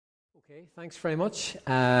Okay, thanks very much.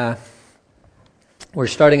 We're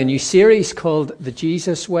starting a new series called The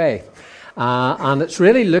Jesus Way. And it's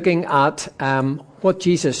really looking at what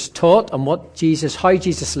Jesus taught and how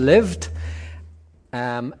Jesus lived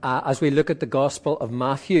as we look at the Gospel of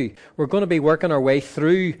Matthew. We're going to be working our way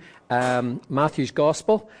through Matthew's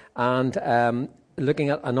Gospel and looking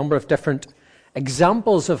at a number of different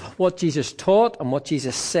examples of what Jesus taught and what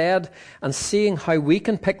Jesus said, and seeing how we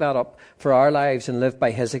can pick that up for our lives and live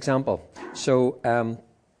by his example. So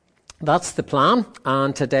that's the plan,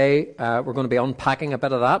 and today we're going to be unpacking a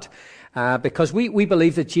bit of that because we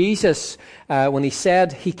believe that Jesus, when he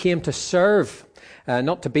said he came to serve,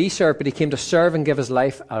 not to be served, but he came to serve and give his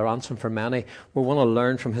life a ransom for many, we want to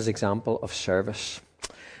learn from his example of service.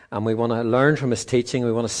 And we want to learn from his teaching.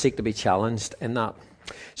 We want to seek to be challenged in that.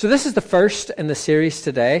 So this is the first in the series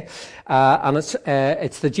today, and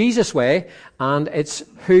it's the Jesus Way, and it's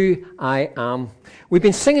who I am. We've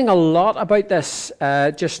been singing a lot about this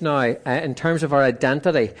just now in terms of our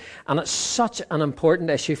identity, and it's such an important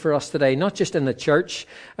issue for us today, not just in the church,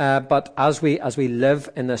 but as we live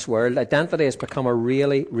in this world. Identity has become a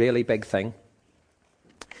really, really big thing.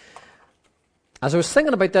 As I was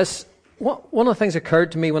thinking about this, one of the things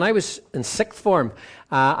occurred to me when I was in sixth form.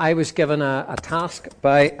 I was given a task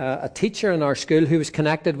by a teacher in our school who was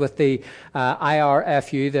connected with the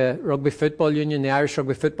IRFU, the Rugby Football Union, the Irish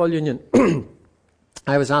Rugby Football Union.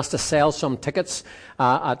 I was asked to sell some tickets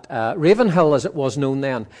at Ravenhill, as it was known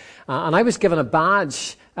then. And I was given a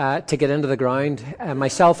badge to get into the ground,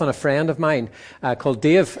 myself and a friend of mine called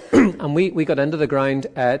Dave. And we got into the ground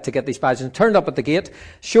to get these badges and turned up at the gate,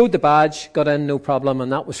 showed the badge, got in, no problem,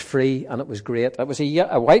 and that was free, and it was great. It was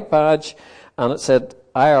a white badge, and it said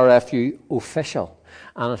IRFU official,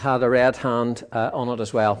 and it had a red hand on it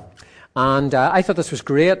as well. And I thought this was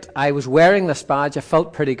great. I was wearing this badge. I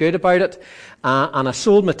felt pretty good about it. And I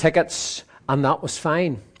sold my tickets, and that was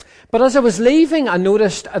fine. But as I was leaving, I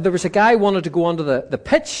noticed there was a guy who wanted to go onto the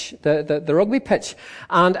pitch, the rugby pitch.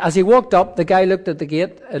 And as he walked up, the guy looked at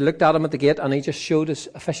him at the gate, and he just showed his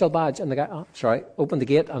official badge. And the guy, opened the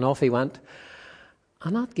gate, and off he went.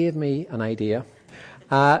 And that gave me an idea.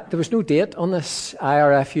 There was no date on this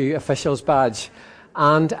IRFU official's badge.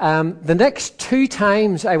 And the next 2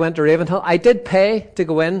 times I went to Ravenhill, I did pay to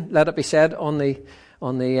go in, let it be said on the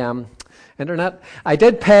internet. I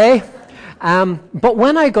did pay, but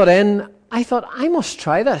when I got in, I thought, I must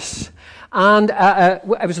try this. And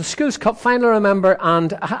it was a school's cup final, I remember,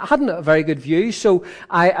 and I hadn't a very good view, so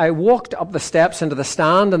I walked up the steps into the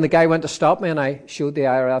stand, and the guy went to stop me, and I showed the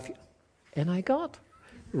IRF, and I got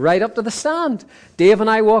right up to the stand. Dave and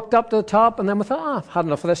I walked up to the top, and then we thought, I've had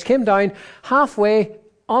enough of this. Came down halfway.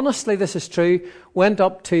 Honestly, this is true. Went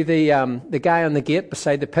up to the guy on the gate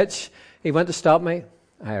beside the pitch. He went to stop me.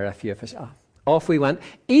 Off we went.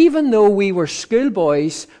 Even though we were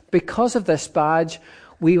schoolboys, because of this badge,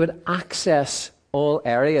 we would access all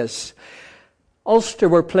areas. Ulster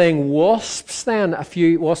were playing Wasps then.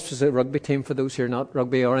 Wasps is a rugby team for those who are not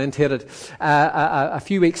rugby orientated. A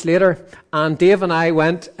few weeks later, and Dave and I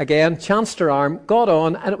went again, chanced our arm, got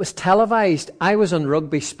on, and it was televised. I was on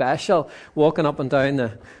Rugby Special, walking up and down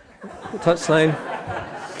the touchline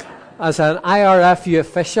as an IRFU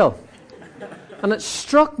official. And it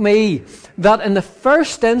struck me that in the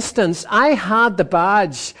first instance, I had the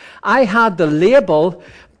badge, I had the label,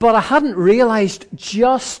 but I hadn't realised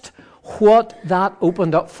just what that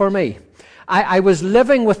opened up for me. I was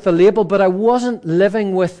living with the label, but I wasn't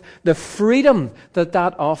living with the freedom that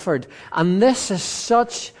offered. And this is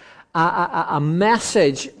such a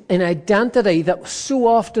message in identity that so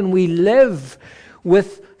often we live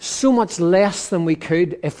with so much less than we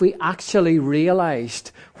could if we actually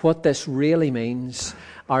realised what this really means,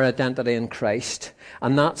 our identity in Christ.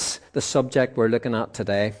 And that's the subject we're looking at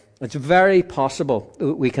today. It's very possible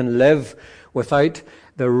that we can live without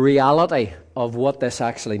the reality of what this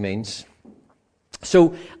actually means.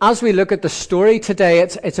 So, as we look at the story today,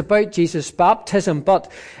 it's about Jesus' baptism,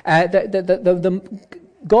 but the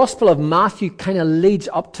Gospel of Matthew kind of leads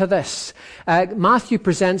up to this. Matthew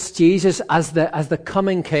presents Jesus as the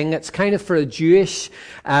coming king. It's kind of for a Jewish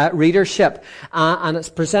readership, and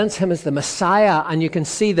it presents him as the Messiah. And you can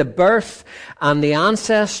see the birth and the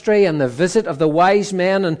ancestry and the visit of the wise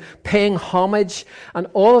men and paying homage, and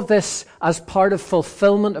all of this as part of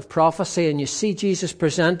fulfillment of prophecy. And you see Jesus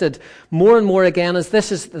presented more and more again as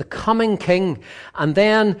this is the coming king. And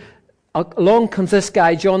then along comes this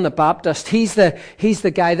guy, John the Baptist. He's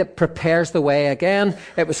the guy that prepares the way again.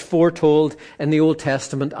 It was foretold in the Old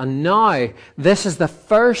Testament. And now, this is the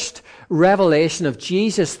first revelation of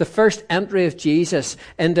Jesus, the first entry of Jesus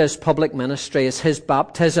into his public ministry is his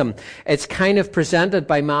baptism. It's kind of presented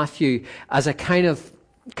by Matthew as a kind of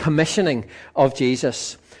commissioning of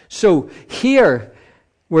Jesus. So here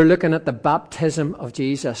we're looking at the baptism of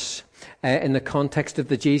Jesus in the context of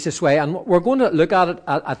the Jesus way. And we're going to look at it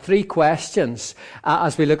at three questions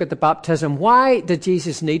as we look at the baptism. Why did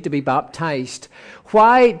Jesus need to be baptized?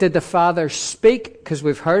 Why did the Father speak? Because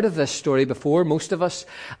we've heard of this story before, most of us.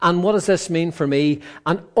 And what does this mean for me?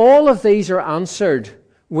 And all of these are answered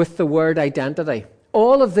with the word identity.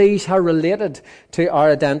 All of these are related to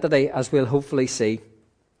our identity, as we'll hopefully see.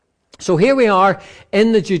 So here we are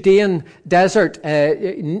in the Judean desert,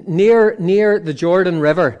 near the Jordan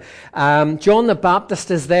River. John the Baptist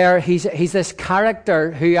is there. He's this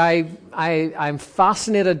character who I'm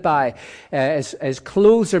fascinated by. His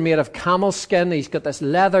clothes are made of camel skin. He's got this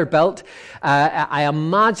leather belt. I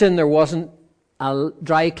imagine there wasn't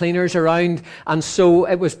dry cleaners around, and so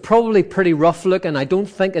it was probably pretty rough looking. I don't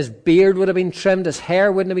think his beard would have been trimmed. His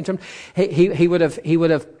hair wouldn't have been trimmed. He would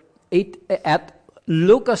have ate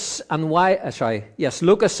locusts and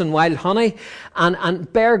wild honey,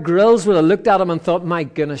 and Bear Grylls would have looked at him and thought, my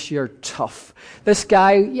goodness, you're tough. This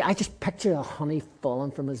guy, I just picture the honey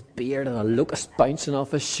falling from his beard and a locust bouncing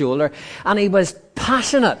off his shoulder, and he was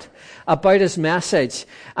passionate about his message,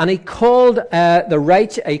 and he called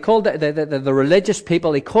the religious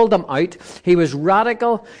people, he called them out. He was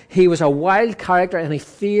radical, he was a wild character, and he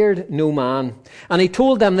feared no man. And he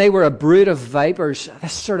told them they were a brood of vipers,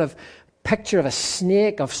 this sort of picture of a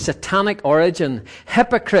snake of satanic origin,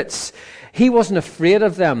 hypocrites. He wasn't afraid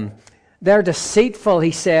of them. They're deceitful,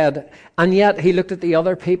 he said. And yet he looked at the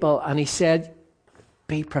other people and he said,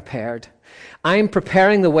 be prepared. I'm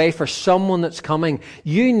preparing the way for someone that's coming.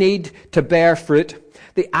 You need to bear fruit.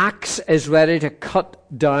 The axe is ready to cut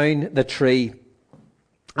down the tree.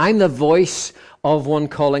 I'm the voice of one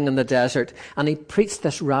calling in the desert. And he preached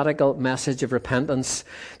this radical message of repentance.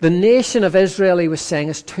 The nation of Israel, he was saying,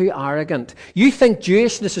 is too arrogant. You think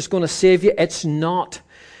Jewishness is going to save you? It's not.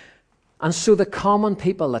 And so the common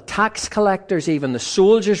people, the tax collectors even, the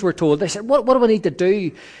soldiers were told, they said, what do we need to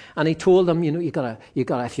do? And he told them, you gotta,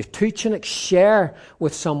 if you have two tunics, share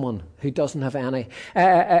with someone who doesn't have any.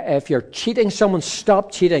 If you're cheating someone,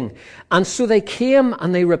 stop cheating. And so they came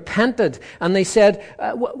and they repented and they said,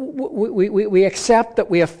 we accept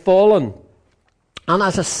that we have fallen. And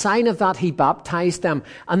as a sign of that, he baptized them.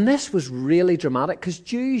 And this was really dramatic because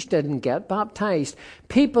Jews didn't get baptized.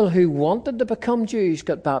 People who wanted to become Jews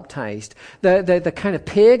got baptized. The kind of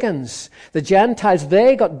pagans, the Gentiles,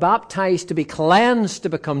 they got baptized to be cleansed to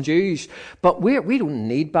become Jews. But we don't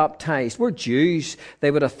need baptized. We're Jews,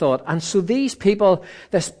 they would have thought. And so these people,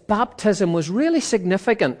 this baptism was really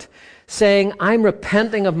significant, saying, I'm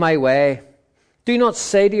repenting of my way. Do not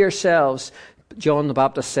say to yourselves, John the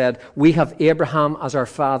Baptist said, we have Abraham as our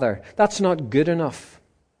father. That's not good enough.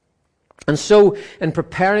 And so, in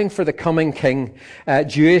preparing for the coming king,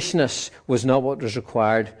 Jewishness was not what was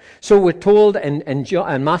required. So we're told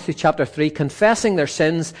in Matthew chapter 3, confessing their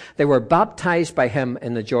sins, they were baptized by him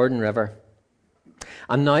in the Jordan River.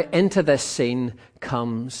 And now into this scene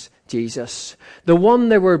comes Jesus. The one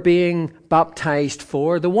they were being baptized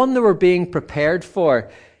for, the one they were being prepared for.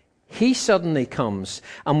 He suddenly comes,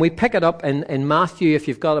 and we pick it up in Matthew, if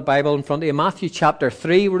you've got a Bible in front of you, Matthew chapter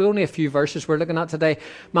 3, we're only a few verses we're looking at today,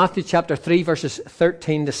 Matthew chapter 3, verses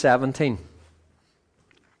 13 to 17.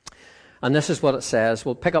 And this is what it says.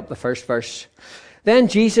 We'll pick up the first verse. Then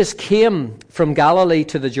Jesus came from Galilee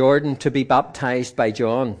to the Jordan to be baptized by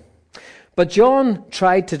John. But John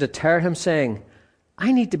tried to deter him, saying,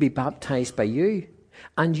 I need to be baptized by you,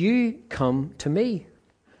 and you come to me.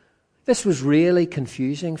 This was really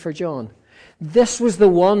confusing for John. This was the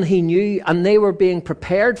one he knew and they were being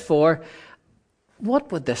prepared for.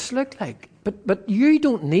 What would this look like? But you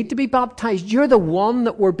don't need to be baptized. You're the one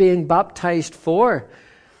that we're being baptized for.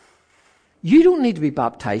 You don't need to be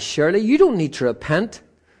baptized, surely. You don't need to repent.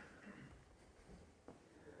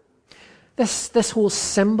 This whole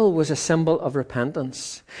symbol was a symbol of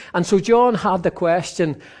repentance. And so John had the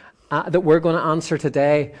question that we're going to answer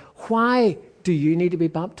today. Why do you need to be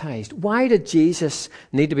baptized? Why did Jesus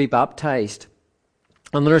need to be baptized?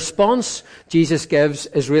 And the response Jesus gives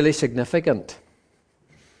is really significant.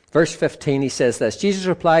 Verse 15, he says this. Jesus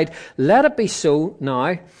replied, let it be so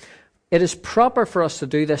now. It is proper for us to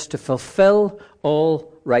do this to fulfill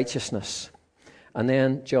all righteousness. And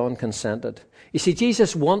then John consented. You see,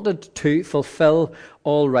 Jesus wanted to fulfill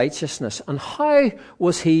all righteousness. And how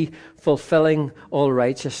was he fulfilling all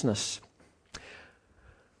righteousness?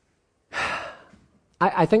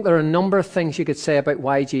 I think there are a number of things you could say about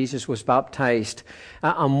why Jesus was baptized.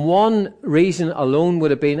 And one reason alone would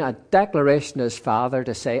have been a declaration to his Father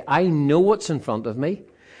to say, I know what's in front of me,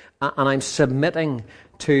 and I'm submitting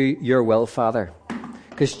to your will, Father.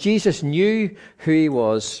 Because Jesus knew who he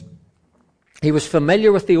was. He was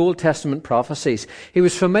familiar with the Old Testament prophecies. He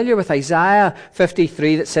was familiar with Isaiah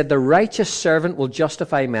 53 that said, the righteous servant will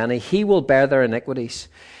justify many. He will bear their iniquities.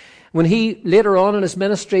 When he, later on in his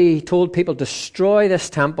ministry, he told people, destroy this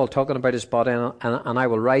temple, talking about his body, and I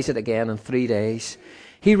will rise it again in 3 days.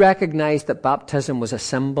 He recognized that baptism was a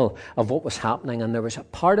symbol of what was happening, and there was a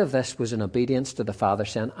part of this was in obedience to the Father,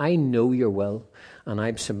 saying, I know your will, and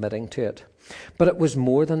I'm submitting to it. But it was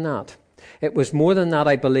more than that. It was more than that,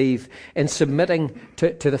 I believe, in submitting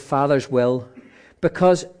to the Father's will.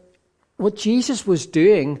 Because what Jesus was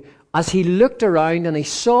doing, as he looked around and he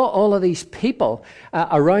saw all of these people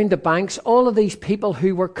around the banks, all of these people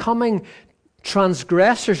who were coming,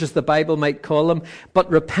 transgressors as the Bible might call them, but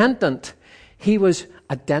repentant, he was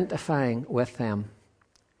identifying with them.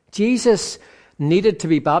 Jesus needed to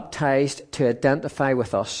be baptized to identify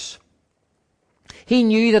with us. He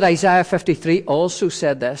knew that Isaiah 53 also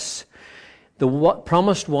said this, the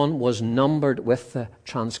promised one was numbered with the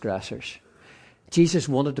transgressors. Jesus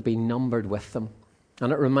wanted to be numbered with them.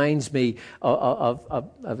 And it reminds me of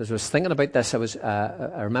as I was thinking about this,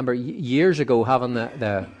 I remember years ago having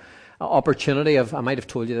the opportunity of, I might have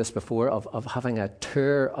told you this before, of having a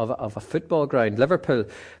tour of a football ground, Liverpool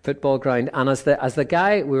football ground. And as the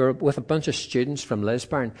guy, we were with a bunch of students from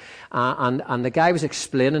Lisburn, and the guy was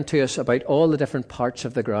explaining to us about all the different parts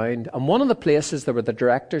of the ground. And one of the places, there were the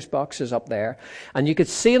directors' boxes up there, and you could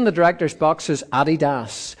see in the directors' boxes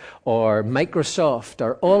Adidas or Microsoft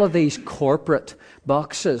or all of these corporate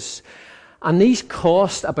boxes. And these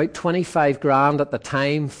cost about 25 grand at the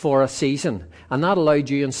time for a season. And that allowed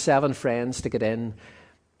you and 7 friends to get in,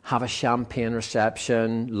 have a champagne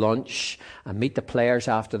reception, lunch, and meet the players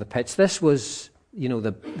after the pitch. This was, you know,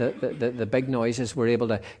 the big noises were able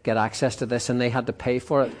to get access to this, and they had to pay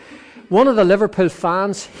for it. One of the Liverpool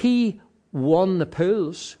fans, he won the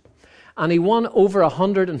pools. And he won over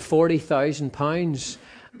 £140,000.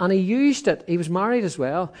 And he used it, he was married as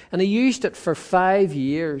well, and he used it for 5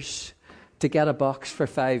 years to get a box for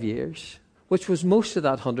 5 years, which was most of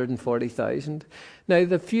that 140,000. Now,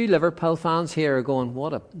 the few Liverpool fans here are going,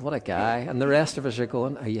 what a guy, and the rest of us are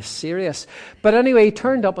going, are you serious? But anyway, he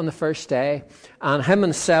turned up on the first day, and him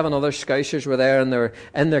and 7 other Scousers were there, and they were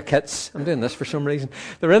in their kits. I'm doing this for some reason.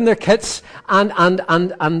 They're in their kits, and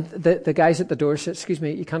the guys at the door said, excuse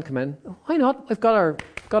me, you can't come in. Oh, why not? We've got our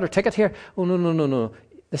ticket here. Oh, no.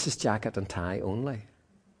 This is jacket and tie only.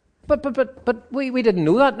 But we didn't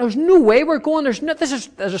know that. There's no way we're going. There's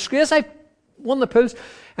a disgrace. I won the pools.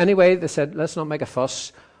 Anyway, they said, let's not make a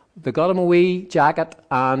fuss. They got him a wee jacket,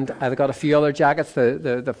 and they got a few other jackets.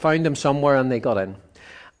 They found him somewhere, and they got in.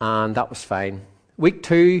 And that was fine. Week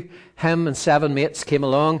 2, him and 7 mates came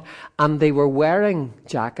along, and they were wearing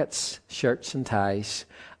jackets, shirts, and ties.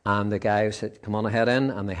 And the guy said, come on ahead in,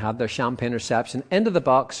 and they had their champagne reception. Into the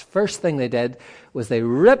box, first thing they did was they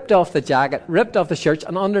ripped off the jacket, ripped off the shirts,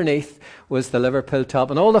 and underneath was the Liverpool top.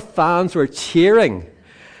 And all the fans were cheering.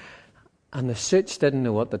 And the suits didn't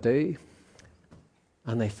know what to do.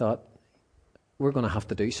 And they thought, we're going to have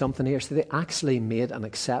to do something here. So they actually made an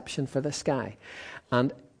exception for this guy.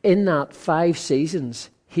 And in that 5 seasons,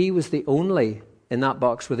 he was the only, in that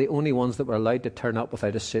box, were the only ones that were allowed to turn up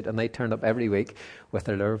without a suit, and they turned up every week with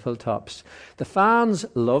their Liverpool tops. The fans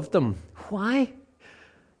loved him. Why?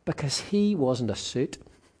 Because he wasn't a suit.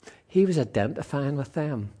 He was identifying with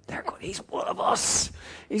them. They're going, he's one of us.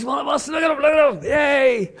 He's one of us. Look at him.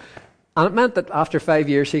 Yay. And it meant that after 5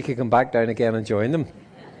 years, he could come back down again and join them.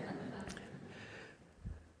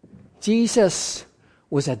 Jesus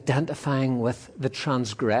was identifying with the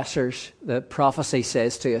transgressors, the prophecy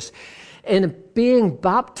says to us. In being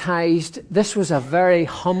baptized, this was a very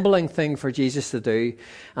humbling thing for Jesus to do,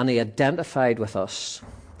 and he identified with us.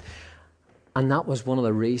 And that was one of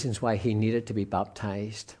the reasons why he needed to be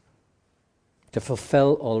baptized, to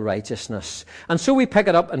fulfill all righteousness. And so we pick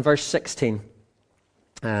it up in verse 16,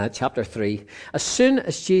 chapter 3. As soon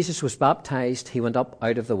as Jesus was baptized, he went up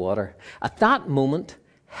out of the water. At that moment,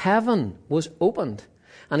 heaven was opened,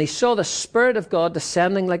 and he saw the Spirit of God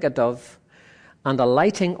descending like a dove and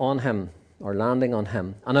alighting on him, or landing on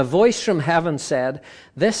him. And a voice from heaven said,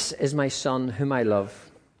 "This is my Son whom I love.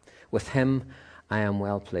 With him I am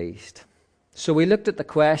well pleased." So we looked at the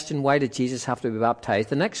question, why did Jesus have to be baptized?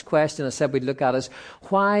 The next question I said we'd look at is,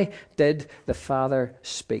 why did the Father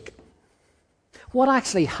speak? What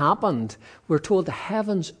actually happened? We're told the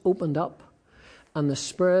heavens opened up. and the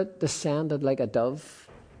Spirit descended like a dove.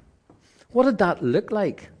 What did that look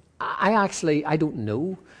like? I don't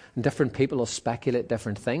know. And different people will speculate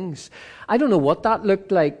different things. I don't know what that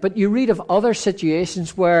looked like, but you read of other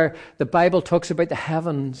situations where the Bible talks about the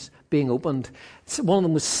heavens being opened. One of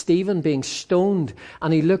them was Stephen being stoned,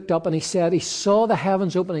 and he looked up and he said he saw the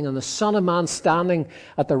heavens opening and the Son of Man standing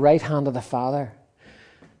at the right hand of the Father.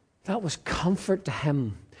 That was comfort to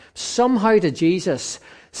him. Somehow to Jesus,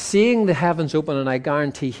 seeing the heavens open, and I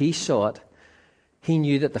guarantee he saw it, he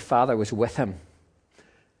knew that the Father was with him.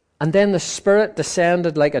 And then the Spirit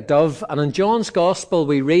descended like a dove. And in John's Gospel,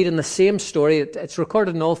 we read in the same story, it's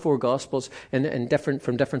recorded in all four Gospels from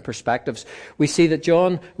different perspectives. We see that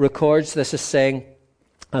John records this as saying,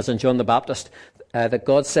 as in John the Baptist, that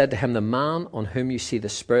God said to him, "The man on whom you see the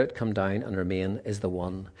Spirit come down and remain is the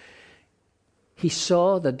one." He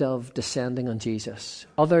saw the dove descending on Jesus.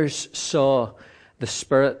 Others saw the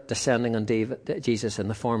Spirit descending on Jesus in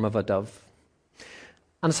the form of a dove.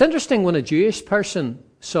 And it's interesting, when a Jewish person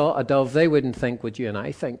saw a dove, they wouldn't think what you and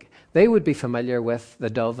I think. They would be familiar with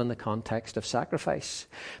the dove in the context of sacrifice,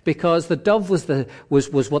 because the dove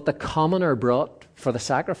was what the commoner brought for the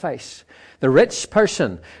sacrifice. The rich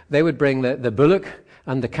person, they would bring the bullock,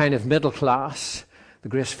 and the kind of middle class, the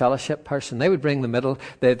Grace Fellowship person, they would bring the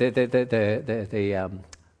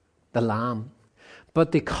lamb.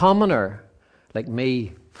 But the commoner, like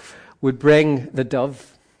me, would bring the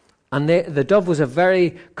dove. And the dove was a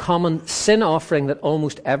very common sin offering that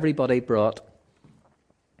almost everybody brought.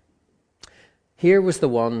 Here was the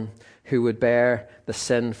one who would bear the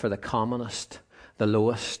sin for the commonest, the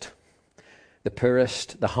lowest, the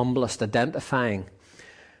poorest, the humblest, identifying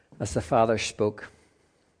as the Father spoke.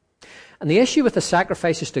 And the issue with the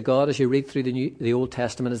sacrifices to God, as you read through the Old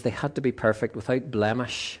Testament, is they had to be perfect, without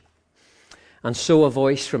blemish. And so a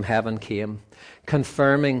voice from heaven came,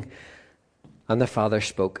 confirming, and the Father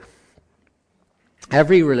spoke.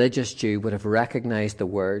 Every religious Jew would have recognized the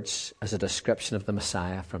words as a description of the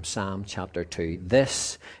Messiah from Psalm chapter 2.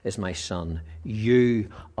 "This is my Son. You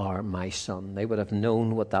are my Son." They would have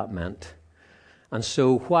known what that meant. And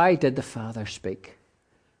so why did the Father speak?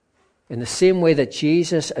 In the same way that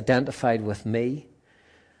Jesus identified with me,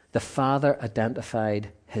 the Father identified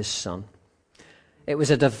his Son. It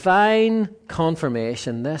was a divine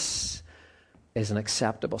confirmation. This is an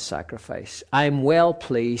acceptable sacrifice. I'm well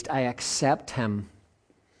pleased. I accept him.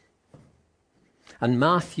 And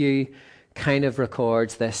Matthew kind of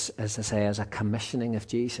records this, as I say, as a commissioning of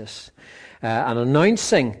Jesus, an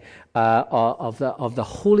announcing of the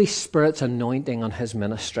Holy Spirit's anointing on his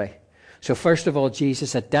ministry. So first of all,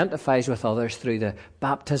 Jesus identifies with others through the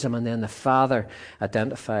baptism, and then the Father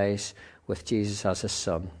identifies with Jesus as his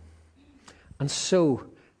Son. And so,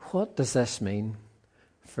 what does this mean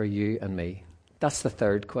for you and me? That's the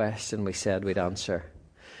third question we said we'd answer.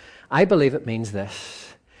 I believe it means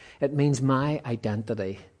this. It means my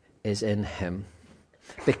identity is in him,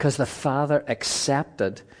 because the Father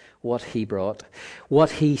accepted what he brought.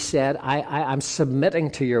 What he said, I'm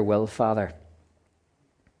submitting to your will, Father.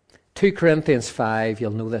 2 Corinthians 5,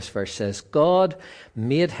 you'll know this verse, says, "God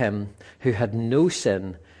made him who had no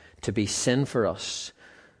sin to be sin for us,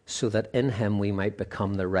 so that in him we might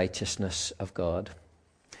become the righteousness of God."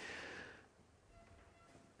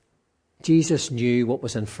 Jesus knew what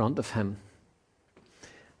was in front of him.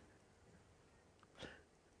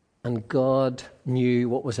 And God knew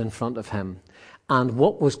what was in front of him. And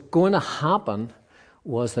what was going to happen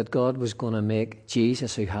was that God was going to make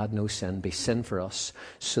Jesus, who had no sin, be sin for us,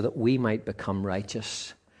 so that we might become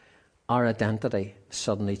righteous. Our identity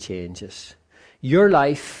suddenly changes. Your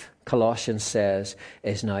life, Colossians says,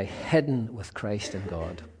 is now hidden with Christ in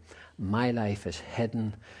God. My life is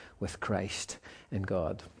hidden with Christ in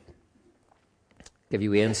God. Give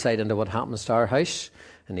you insight into what happens to our house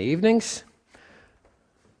in the evenings.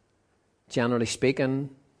 Generally speaking,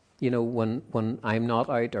 you know, when I'm not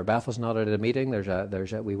out or Bethel's not out at a meeting,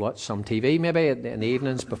 we watch some TV maybe in the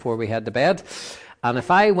evenings before we head to bed. And if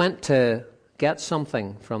I went to get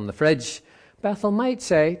something from the fridge, Bethel might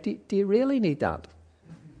say, do you really need that?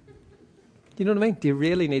 Do you know what I mean? Do you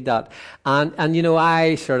really need that? And you know,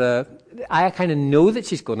 I kind of know that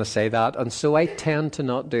she's going to say that, and so I tend to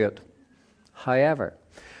not do it. However,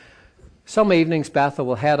 some evenings Bethel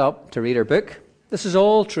will head up to read her book. This is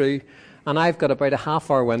all true. And I've got about a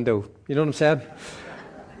half-hour window. You know what I'm saying?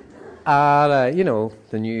 And, you know,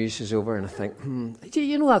 the news is over and I think,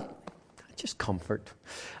 you know what? Just comfort.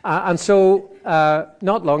 And so,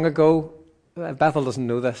 not long ago, Bethel doesn't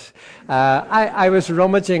know this, I was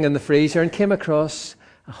rummaging in the freezer and came across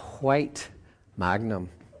a white Magnum.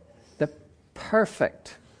 The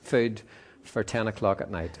perfect food for 10 o'clock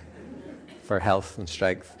at night. for health and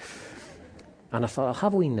strength. And I thought, I'll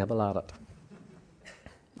have a wee nibble at it.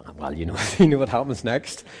 Well, you know what happens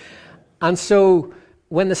next. And so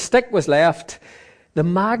when the stick was left, the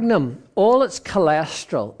Magnum, all its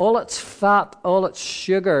cholesterol, all its fat, all its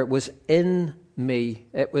sugar was in me.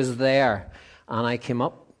 It was there. And I came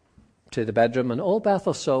up to the bedroom, and all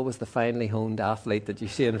Bethel saw was the finely honed athlete that you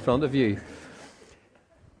see in front of you.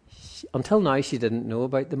 Until now, she didn't know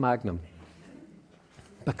about the Magnum.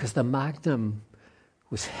 Because the Magnum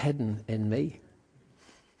was hidden in me.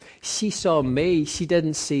 She saw me. She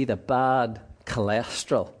didn't see the bad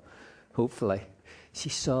cholesterol, hopefully. She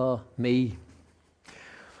saw me.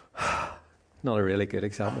 Not a really good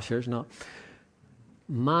example, sure it's not.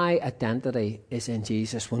 My identity is in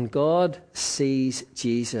Jesus. When God sees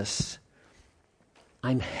Jesus,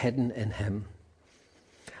 I'm hidden in him.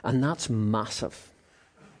 And that's massive.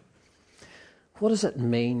 What does it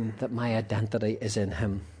mean that my identity is in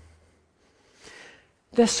him?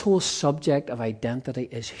 This whole subject of identity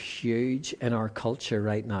is huge in our culture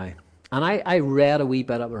right now. And I read a wee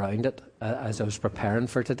bit around it as I was preparing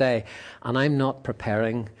for today. And I'm not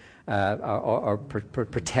preparing or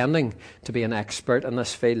pretending to be an expert in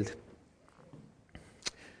this field.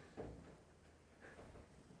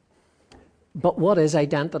 But what is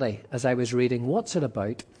identity? As I was reading, what's it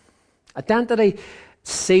about? Identity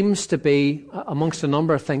seems to be, amongst a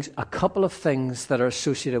number of things, a couple of things that are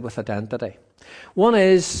associated with identity. One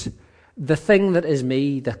is the thing that is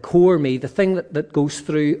me, the core me, the thing that goes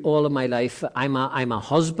through all of my life. I'm a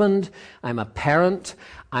husband, I'm a parent,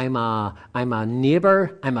 I'm a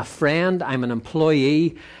neighbour, I'm a friend, I'm an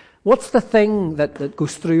employee. What's the thing that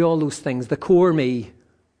goes through all those things? The core me.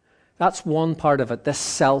 That's one part of it, this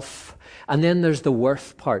self. And then there's the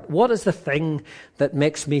worth part. What is the thing that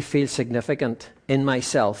makes me feel significant in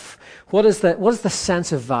myself? What is the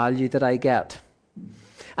sense of value that I get?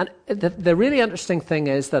 And the really interesting thing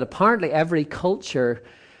is that apparently every culture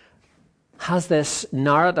has this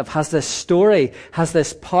narrative, has this story, has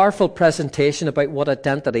this powerful presentation about what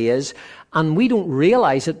identity is. And we don't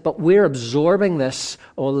realize it, but we're absorbing this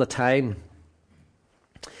all the time.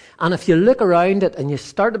 And if you look around it and you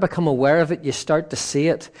start to become aware of it, you start to see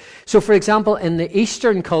it. So, for example, in the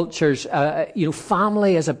Eastern cultures,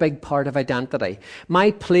 family is a big part of identity.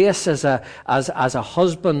 My place as a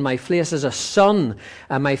husband, my place as a son,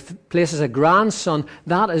 my place as a grandson,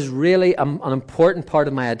 that is really an important part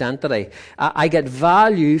of my identity. I get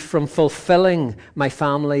value from fulfilling my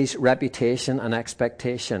family's reputation and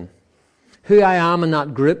expectation. Who I am in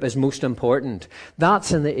that group is most important.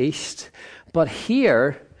 That's in the East. But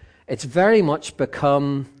here, it's very much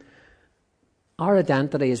become our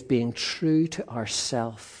identity is being true to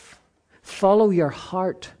ourself. Follow your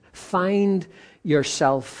heart. Find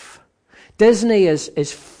yourself. Disney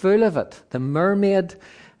is full of it. The mermaid,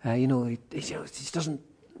 he doesn't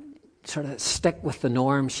sort of stick with the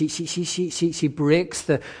norm. She breaks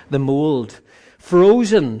the mold.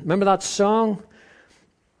 Frozen, remember that song?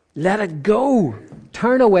 Let it go.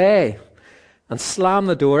 Turn away. And slam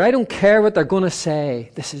the door. I don't care what they're going to say.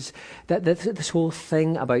 This is this whole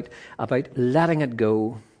thing about letting it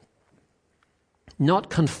go. Not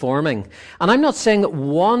conforming. And I'm not saying that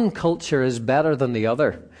one culture is better than the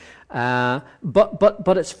other.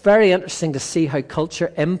 But it's very interesting to see how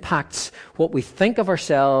culture impacts what we think of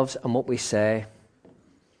ourselves and what we say.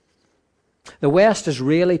 The West is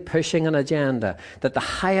really pushing an agenda that the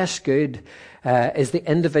highest good is the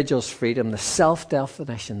individual's freedom, the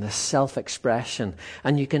self-definition, the self-expression.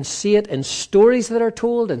 And you can see it in stories that are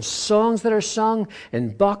told, in songs that are sung,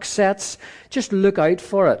 in box sets. Just look out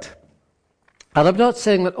for it. And I'm not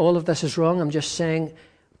saying that all of this is wrong. I'm just saying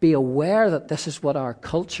be aware that this is what our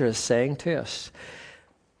culture is saying to us.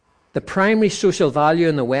 The primary social value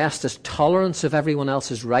in the West is tolerance of everyone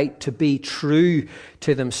else's right to be true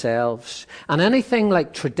to themselves. And anything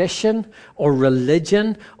like tradition or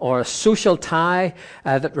religion or a social tie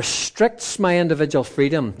that restricts my individual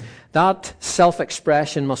freedom, that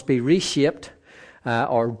self-expression must be reshaped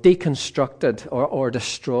or deconstructed or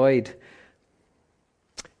destroyed.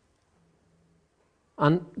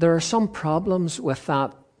 And there are some problems with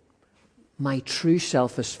that. My true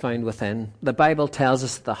self is found within. The Bible tells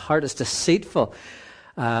us that the heart is deceitful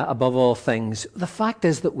above all things. The fact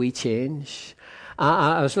is that we change.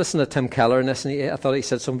 I was listening to Tim Keller in this, and I thought he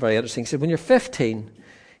said something very interesting. He said, when you're 15,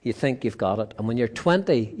 you think you've got it. And when you're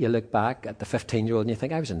 20, you look back at the 15-year-old and you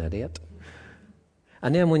think, I was an idiot.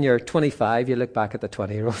 And then when you're 25, you look back at the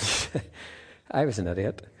 20-year-old I was an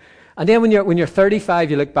idiot. And then when you're 35,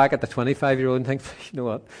 you look back at the 25-year-old and think, you know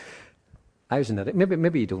what? I was an idiot.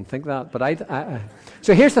 Maybe you don't think that, but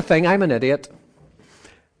so here's the thing. I'm an idiot.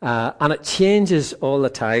 And it changes all the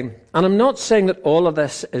time. And I'm not saying that all of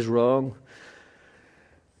this is wrong.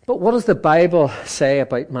 But what does the Bible say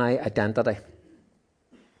about my identity?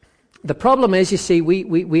 The problem is, you see,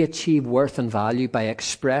 we achieve worth and value by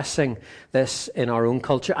expressing this in our own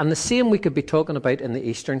culture. And the same we could be talking about in the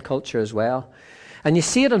Eastern culture as well. And you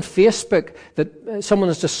see it on Facebook that someone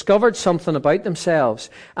has discovered something about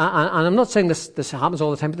themselves. And I'm not saying this happens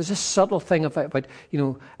all the time, but there's this subtle thing about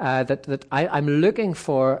that I'm looking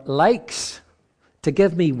for likes to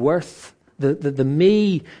give me worth. The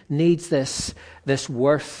me needs this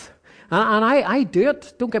worth. And I do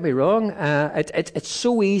it, don't get me wrong. It's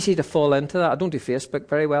so easy to fall into that. I don't do Facebook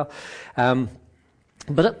very well.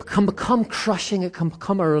 But it can become crushing. It can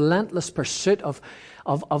become a relentless pursuit of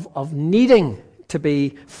needing to be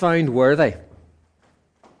found worthy.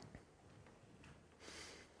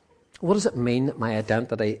 What does it mean that my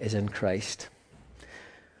identity is in Christ?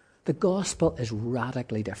 The gospel is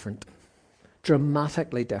radically different,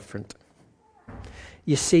 dramatically different.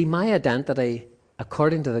 You see, my identity,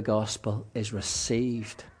 according to the gospel, is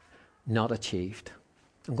received, not achieved.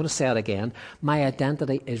 I'm going to say it again. My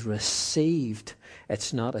identity is received,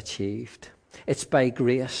 it's not achieved. It's by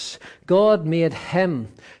grace. God made him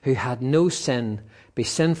who had no sin be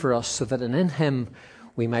sin for us, so that in him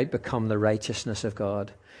we might become the righteousness of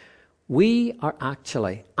God.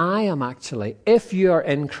 I am actually, if you are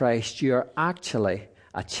in Christ, you are actually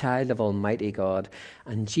a child of Almighty God.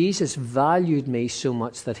 And Jesus valued me so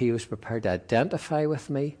much that he was prepared to identify with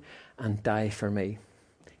me and die for me.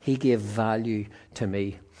 He gave value to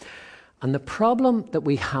me. And the problem that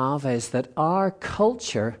we have is that our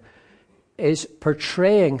culture is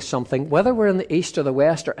portraying something, whether we're in the East or the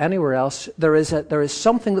West or anywhere else, there is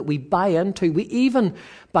something that we buy into. We even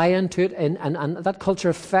buy into it, and that culture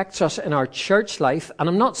affects us in our church life. And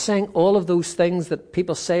I'm not saying all of those things that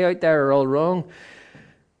people say out there are all wrong,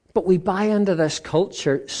 but we buy into this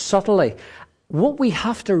culture subtly. What we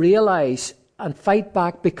have to realize and fight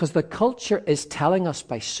back, because the culture is telling us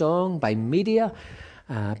by song, by media,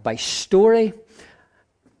 by story,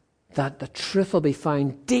 that the truth will be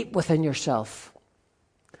found deep within yourself.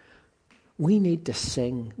 We need to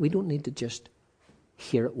sing. We don't need to just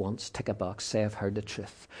hear it once, tick a box, say I've heard the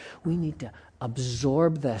truth. We need to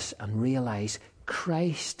absorb this and realize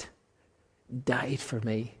Christ died for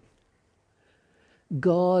me.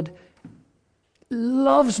 God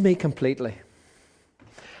loves me completely.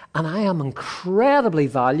 And I am incredibly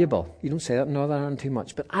valuable. You don't say that in Northern Ireland too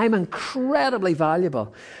much, but I'm incredibly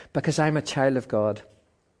valuable because I'm a child of God.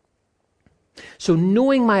 So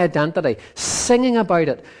knowing my identity, singing about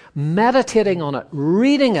it, meditating on it,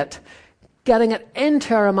 reading it, getting it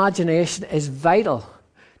into our imagination is vital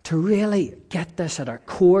to really get this at our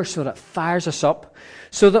core so that it fires us up.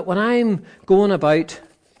 So that when I'm going about,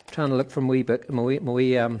 trying to look for my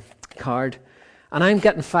wee card, and I'm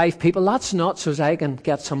getting 5 people, that's not so as I can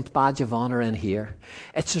get some badge of honour in here.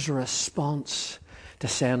 It's as a response to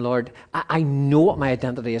saying, Lord, I know what my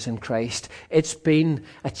identity is in Christ. It's been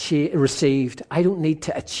received. I don't need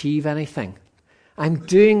to achieve anything. I'm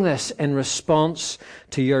doing this in response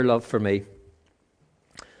to your love for me.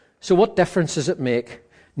 So what difference does it make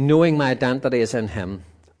knowing my identity is in him?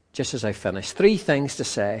 Just as I finish, 3 things to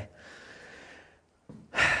say.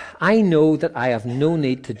 I know that I have no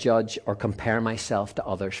need to judge or compare myself to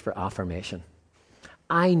others for affirmation.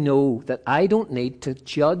 I know that I don't need to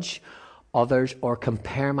judge others or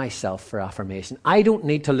compare myself for affirmation. I don't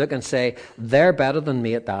need to look and say, they're better than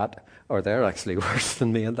me at that, or they're actually worse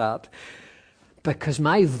than me at that. Because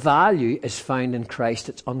my value is found in Christ.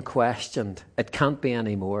 It's unquestioned. It can't be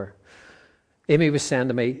any more. Amy was saying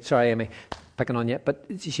to me, sorry Amy, picking on you, but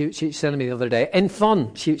she said to me the other day, in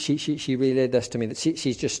fun, she relayed this to me, that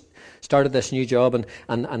she's just started this new job,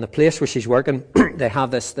 and the place where she's working, they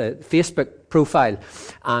have the Facebook profile,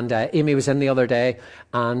 and Amy was in the other day,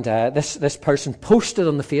 and this person posted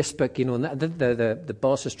on the Facebook, and the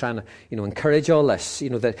boss is trying to, encourage all this,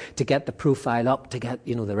 to get the profile up, to get,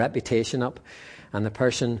 the reputation up. And the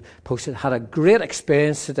person posted, had a great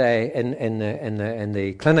experience today in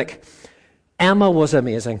the clinic. Emma was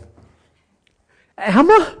amazing.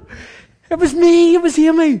 Emma? It was me, it was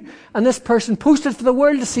Amy. And this person posted for the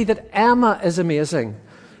world to see that Emma is amazing.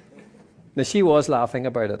 Now, she was laughing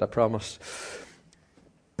about it, I promise.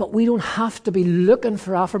 But we don't have to be looking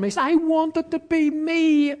for affirmation. I want it to be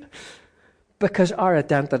me. Because our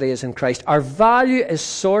identity is in Christ. Our value is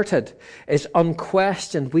sorted, is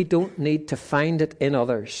unquestioned. We don't need to find it in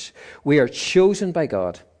others. We are chosen by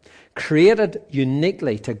God, created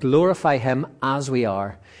uniquely to glorify him as we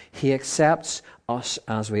are. He accepts us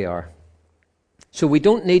as we are. So we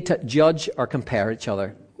don't need to judge or compare each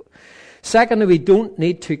other. Secondly, we don't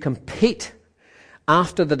need to compete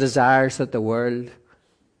after the desires that the world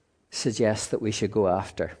suggests that we should go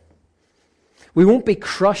after. We won't be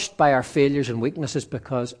crushed by our failures and weaknesses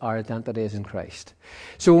because our identity is in Christ.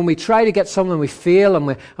 So when we try to get something, we fail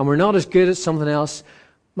and we're not as good at something else,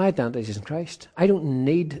 my identity is in Christ. I don't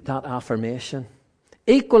need that affirmation.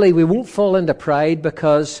 Equally, we won't fall into pride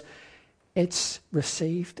because it's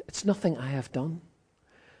received. It's nothing I have done.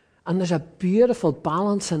 And there's a beautiful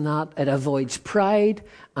balance in that. It avoids pride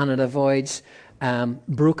and it avoids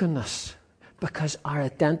brokenness because our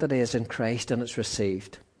identity is in Christ and it's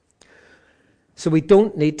received. So we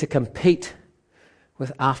don't need to compete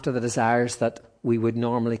after the desires that we would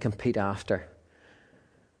normally compete after.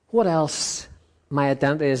 What else? My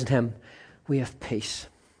identity is in Him. We have peace.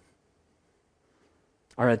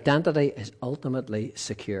 Our identity is ultimately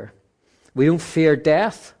secure. We don't fear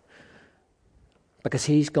death because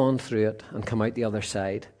He's gone through it and come out the other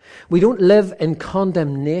side. We don't live in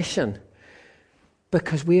condemnation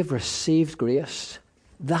because we have received grace.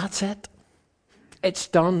 That's it. It's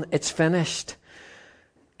done. It's finished.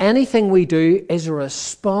 Anything we do is a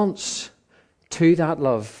response to that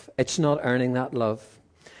love. It's not earning that love.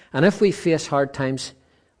 And if we face hard times,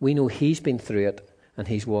 we know He's been through it and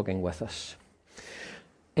He's walking with us.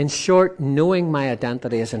 In short, knowing my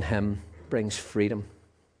identity is in Him brings freedom.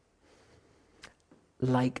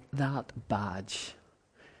 Like that badge,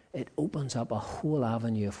 it opens up a whole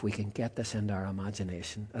avenue if we can get this into our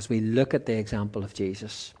imagination as we look at the example of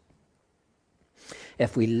Jesus.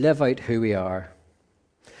 If we live out who we are,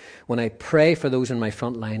 when I pray for those in my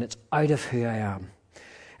front line, it's out of who I am.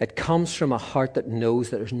 It comes from a heart that knows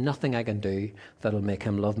that there's nothing I can do that'll make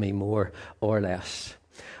Him love me more or less.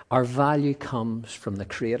 Our value comes from the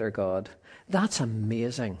Creator God. That's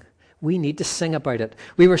amazing. We need to sing about it.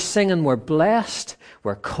 We were singing, we're blessed,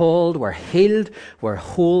 we're called, we're healed, we're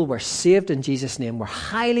whole, we're saved in Jesus' name, we're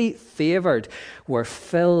highly favoured, we're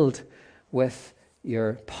filled with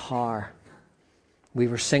your power. We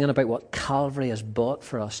were singing about what Calvary has bought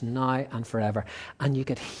for us now and forever. And you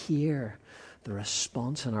could hear the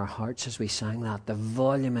response in our hearts as we sang that. The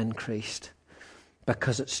volume increased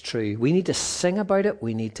because it's true. We need to sing about it.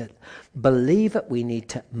 We need to believe it. We need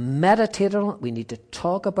to meditate on it. We need to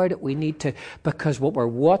talk about it. We need to, because what we're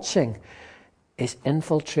watching is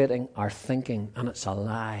infiltrating our thinking, and it's a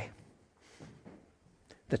lie.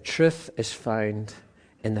 The truth is found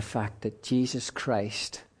in the fact that Jesus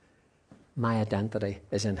Christ, my identity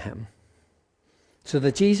is in Him. So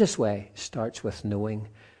the Jesus way starts with knowing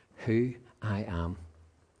who I am.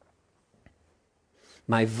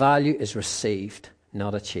 My value is received,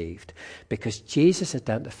 not achieved, because Jesus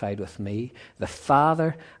identified with me, the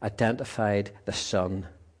Father identified the Son,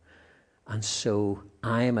 and so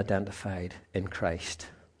I am identified in Christ.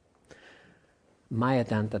 My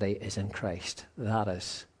identity is in Christ. That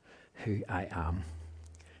is who I am.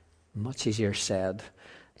 Much easier said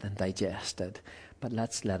than digested, but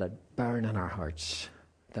let's let it burn in our hearts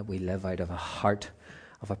that we live out of a heart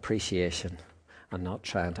of appreciation and not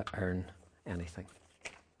trying to earn anything.